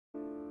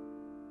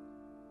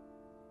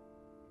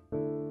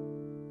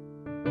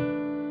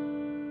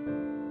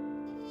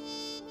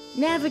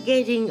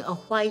Navigating a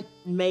white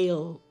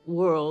male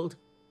world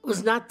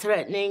was not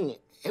threatening.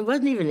 It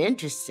wasn't even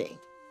interesting.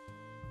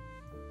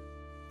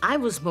 I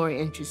was more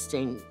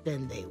interesting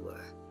than they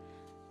were.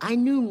 I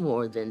knew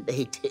more than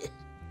they did,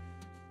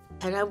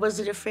 and I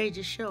wasn't afraid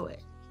to show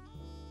it.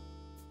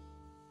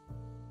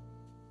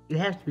 You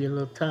have to be a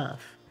little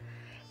tough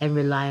and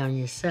rely on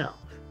yourself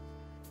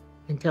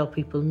and tell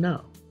people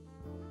no.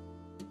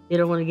 You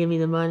don't want to give me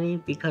the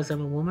money because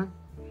I'm a woman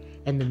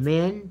and the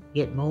men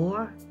get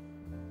more?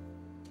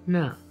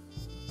 No.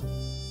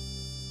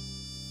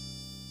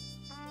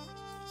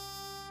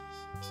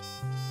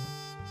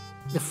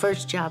 The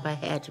first job I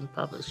had in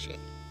publishing,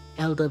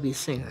 L.W.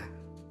 Singer,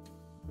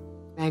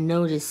 I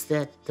noticed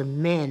that the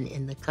men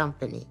in the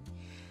company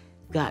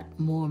got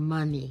more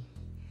money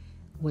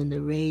when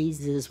the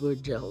raises were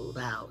doled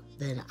out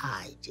than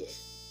I did.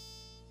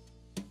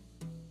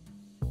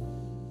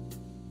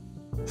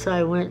 So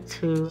I went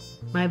to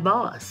my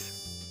boss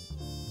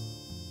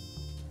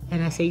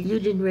and I said, "You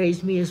didn't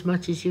raise me as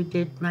much as you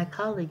did my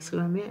colleagues who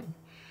are men."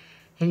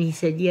 And he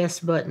said,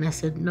 "Yes, but," and I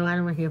said, "No, I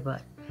don't want to hear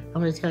but. I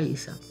want to tell you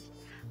something.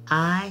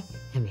 I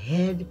am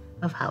head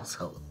of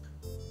household,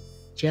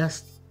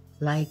 just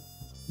like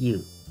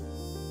you."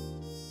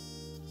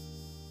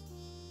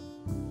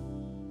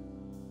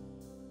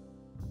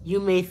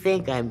 You may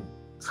think I'm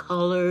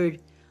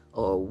colored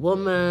or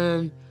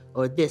woman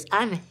or this.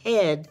 I'm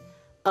head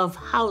of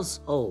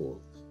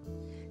household,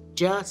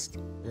 just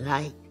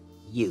like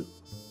you.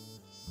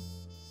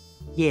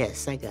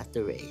 Yes, I got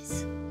the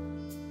raise.